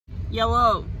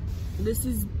Yellow. This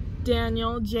is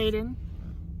Daniel, Jaden.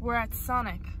 We're at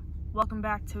Sonic. Welcome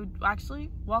back to,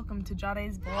 welcome to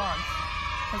Jahdai's vlog.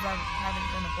 Because I haven't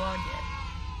done a vlog yet.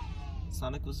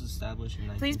 Sonic was established in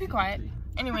 1953. Please be quiet.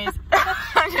 Anyways,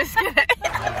 I'm just kidding.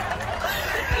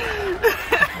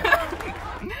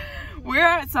 We're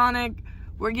at Sonic.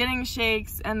 We're getting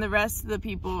shakes, and the rest of the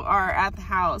people are at the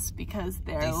house because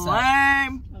they're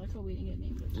lame. I like how we didn't get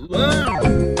named.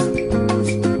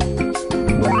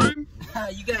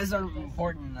 You guys aren't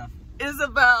important enough.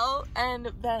 Isabel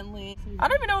and Bentley. I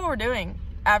don't even know what we're doing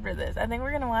after this. I think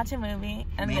we're gonna watch a movie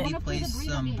and maybe play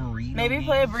some burrito. Maybe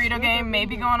play a burrito game.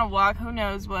 Maybe go on a walk. Who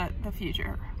knows what the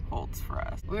future holds for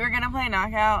us? We were gonna play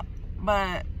knockout,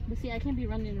 but see, I can't be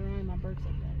running around in my Birks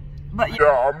like that. But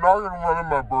yeah, I'm not gonna run in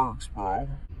my Birks, bro.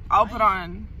 I'll put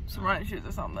on some running shoes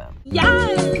or something.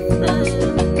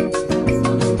 Yes.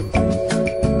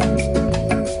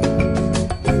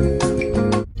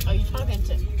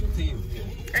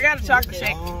 I got a chocolate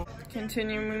shake.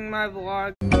 Continuing my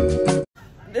vlog.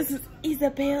 This is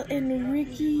Isabel and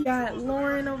Ricky. Got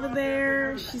Lauren over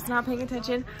there. She's not paying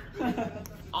attention.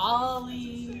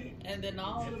 Ollie, and then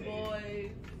all the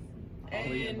boys.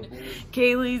 And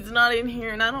Kaylee's not in here,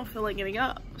 and I don't feel like getting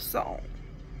up, so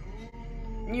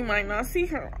you might not see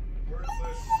her.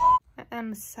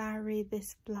 I'm sorry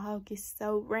this vlog is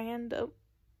so random,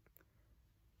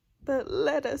 but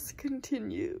let us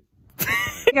continue.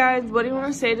 Hey guys, what do you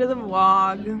want to say to the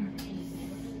vlog?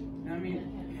 I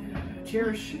mean,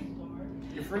 cherish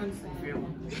your friends and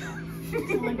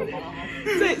family.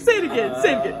 say it again,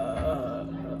 say it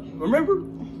again. Remember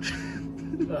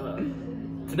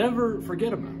to never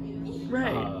forget about it.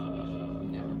 Right.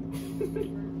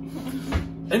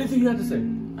 Anything you have to say?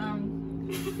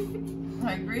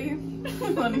 I agree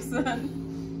with what he said.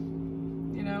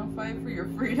 You know, fight for your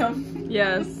freedom.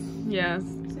 Yes, yes.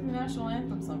 Sing the national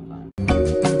anthem sometime.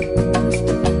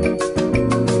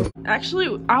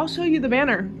 Actually, I'll show you the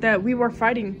banner that we were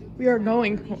fighting. We are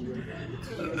going for.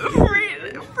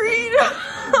 Freedom!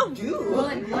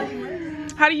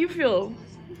 How do you feel?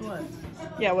 What?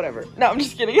 Yeah, whatever. No, I'm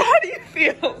just kidding. How do you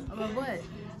feel? About what?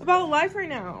 About life right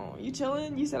now. You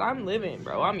chilling? You said I'm living,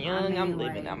 bro. I'm young, I'm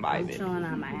living, I'm I'm vibing. chilling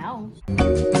out of my house.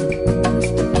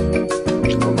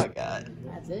 Oh my god.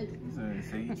 That's it.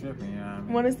 Say you tripping, yeah. I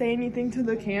mean, Want to say anything to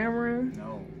the camera?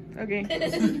 no. Okay.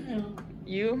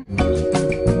 You?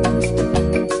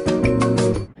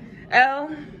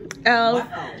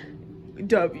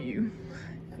 LLW.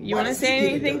 You want to say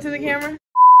anything to the camera?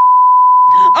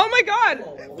 Oh my god!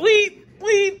 Bleep,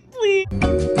 bleep, bleep.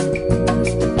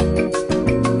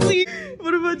 Bleep.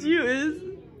 What about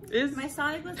you? Is My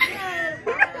Sonic was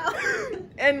good.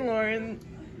 and Lauren.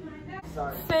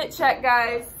 Fit check,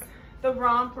 guys. The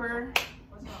romper.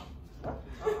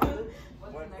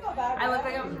 I look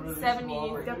like I'm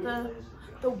 70s. Got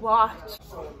the watch,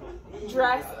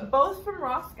 dress, both from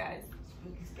Ross, guys.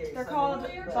 They're called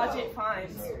budget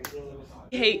finds.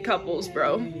 I hate couples,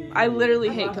 bro. I literally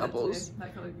hate couples.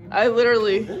 I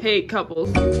literally hate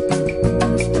couples.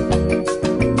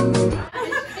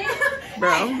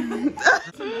 Bro.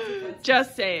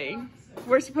 Just saying.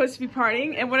 We're supposed to be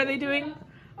partying, and what are they doing?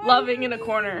 Loving in a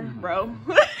corner, bro.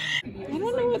 I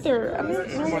don't know what they're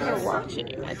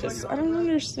watching. I don't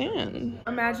understand.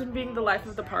 Imagine being the life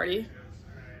of the party.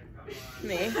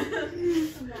 Me.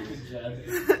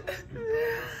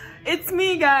 It's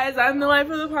me, guys. I'm the life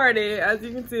of the party, as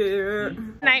you can see.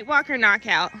 Night walk or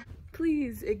knockout?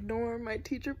 Please ignore my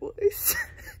teacher voice.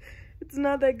 It's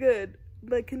not that good,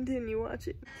 but continue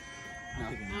watching.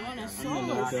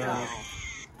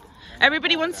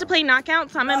 Everybody wants to play knockout,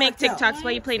 so I'm gonna make TikToks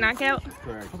while you play knockout.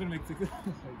 Correct. I'm gonna make TikToks.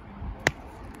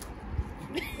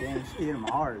 Damn, she's hitting him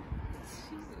hard.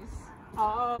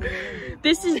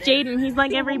 This is Jaden. He's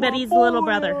like everybody's little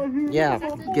brother. Yeah,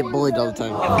 get bullied all the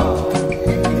time.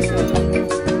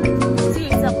 See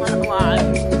yourself on the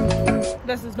vlog.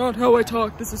 This is not how I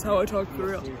talk. This is how I talk for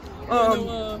real.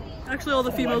 Actually, all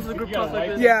the females in the group talk like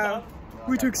this. Yeah.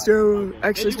 We took steroids.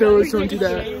 Actually, steroids don't do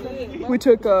that. We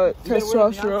took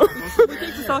testosterone.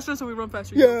 Testosterone, so we run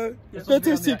faster. Yeah, that's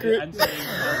our secret.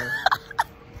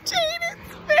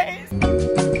 Jaden's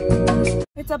face.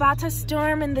 It's about to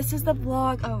storm, and this is the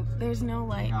vlog. Oh, there's no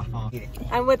light.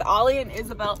 I'm with Ollie and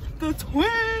Isabel, the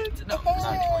twins. No,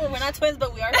 We're not twins,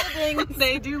 but we are siblings.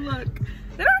 they do look.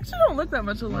 They actually don't look that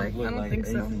much alike. I don't think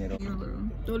so.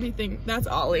 What do you think? That's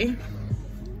Ollie.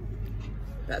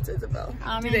 That's Isabel.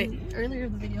 Earlier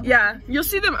in the video. Yeah, you'll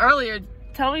see them earlier.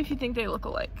 Tell me if you think they look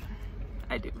alike.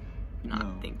 I do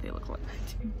not think they look alike.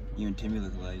 You and Timmy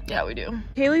look alike. Yeah, we do.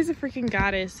 Haley's a freaking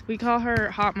goddess. We call her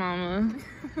Hot Mama.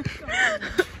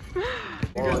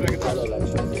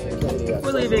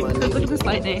 we're leaving. Look at this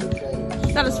lightning.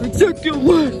 That is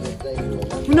ridiculous.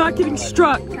 We're not getting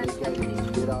struck.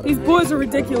 These boys are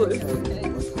ridiculous.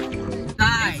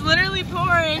 It's literally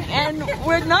pouring and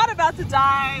we're not about to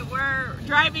die. We're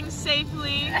driving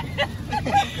safely.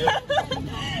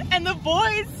 And the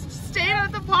boys stayed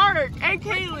at the park. And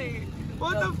Kaylee,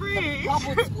 what the freak?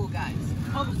 Public school, guys.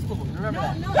 Public school. Remember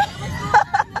that. No,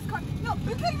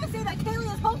 we can't even say that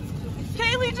Kaylee is homeschooled.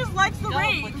 Kaylee just likes the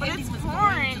rain, but it's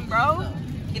pouring, bro.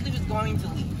 Kaylee was going to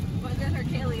leave. But then her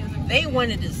Kaylee is They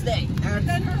wanted to stay.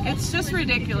 It's just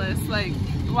ridiculous. Like,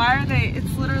 why are they?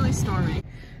 It's literally storming.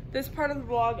 This part of the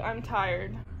vlog, I'm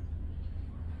tired.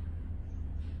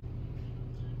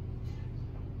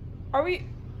 Are we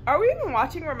even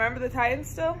watching Remember the Titans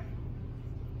still?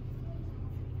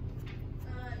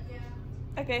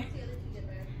 yeah. Okay.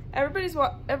 Everybody's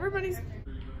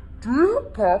Do you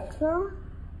have popcorn?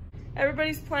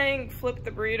 everybody's playing Flip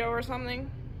the Burrito or something.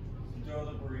 Throw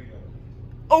the burrito.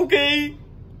 Okay,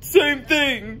 same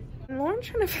thing. Lauren's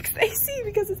trying to fix the AC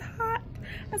because it's hot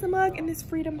as a mug in this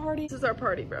freedom party. This is our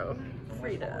party, bro.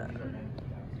 Freedom.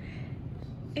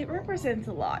 It represents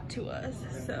a lot to us,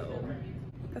 so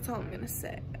that's all I'm gonna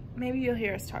say. Maybe you'll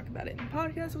hear us talk about it in the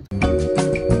podcast.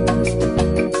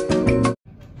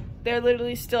 They're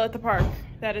literally still at the park.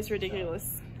 That is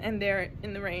ridiculous. And they're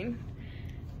in the rain.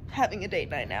 Having a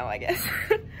date night now, I guess.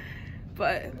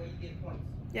 But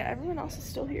yeah, everyone else is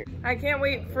still here. I can't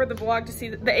wait for the vlog to see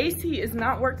that the AC is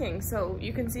not working, so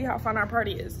you can see how fun our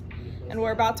party is. And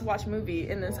we're about to watch a movie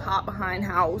in this hot behind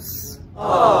house.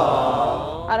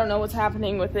 Aww. I don't know what's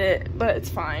happening with it, but it's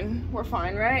fine. We're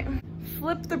fine, right?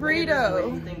 Flip the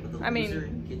burrito. I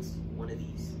mean, gets one of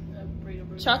these.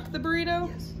 Chuck the burrito?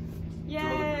 Yes.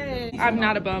 Yay! I'm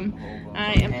not a bum.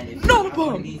 I am not a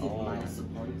bum.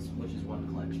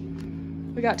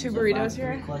 We got 2 burritos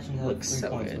here. Looks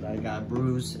so good. I got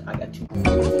Bruce. I got 2.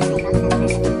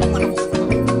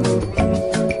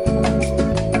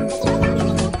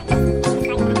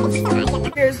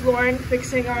 Here's Lauren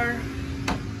fixing our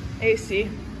AC.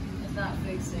 It's not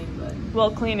fixing, but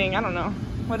Well, cleaning. I don't know.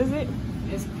 What is it?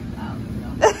 it's, I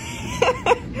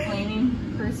don't know.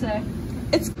 Cleaning, per se.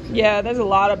 Yeah, there's a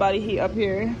lot of body heat up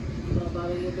here.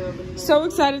 So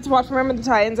excited to watch Remember the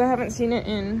Titans. I haven't seen it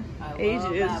in ages. I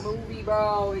love that movie,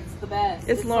 bro. It's the best.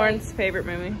 It's Lauren's like, favorite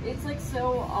movie. It's like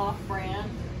so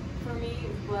off-brand for me,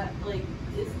 but like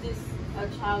it's just a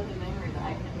childhood memory that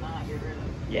I cannot get rid of.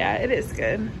 Yeah, it is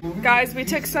good. Guys, we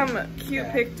took some cute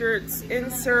pictures.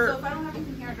 Insert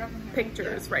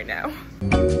pictures right now.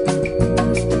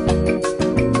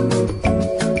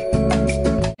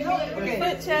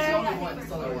 Foot check.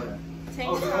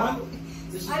 Tank top.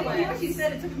 I hear what you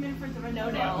said. It took a minute for it to run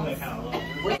no nails.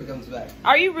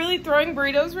 Are you really throwing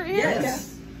burritos right here?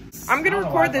 Yes. I'm gonna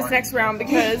record this next round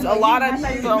because a lot of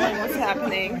throwing was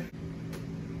happening.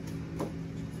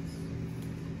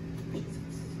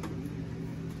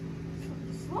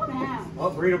 Slow down. Oh,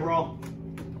 burrito brawl.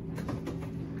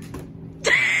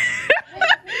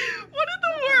 What in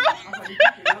the world?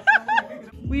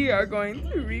 We are going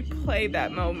to replay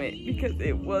that moment because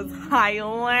it was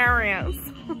hilarious.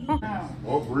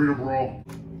 Oh, burrito brawl.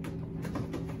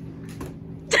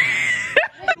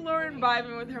 Lauren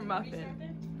vibing with her muffin.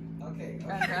 Okay.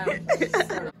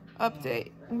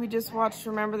 Update. We just watched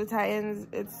Remember the Titans.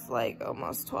 It's like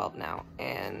almost 12 now.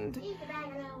 And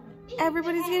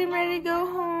everybody's getting ready to go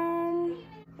home.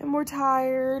 And we're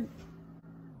tired.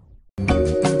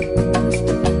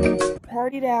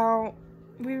 Partied out.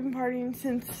 We've been partying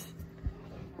since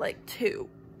like 2.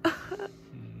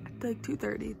 Like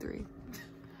 2:33.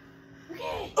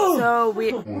 So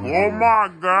we. Oh my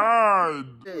god!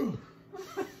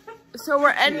 So we're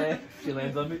ending. She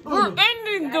lands on me. We're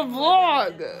ending the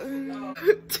vlog.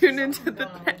 Tune into the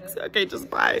next. Okay, just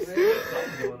bye.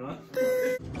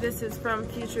 This is from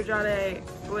future Jahdai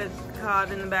with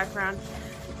Cod in the background.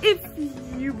 If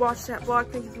you watched that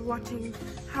vlog, thank you for watching.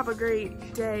 Have a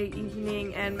great day,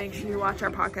 evening, and make sure you watch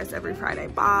our podcast every Friday.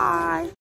 Bye.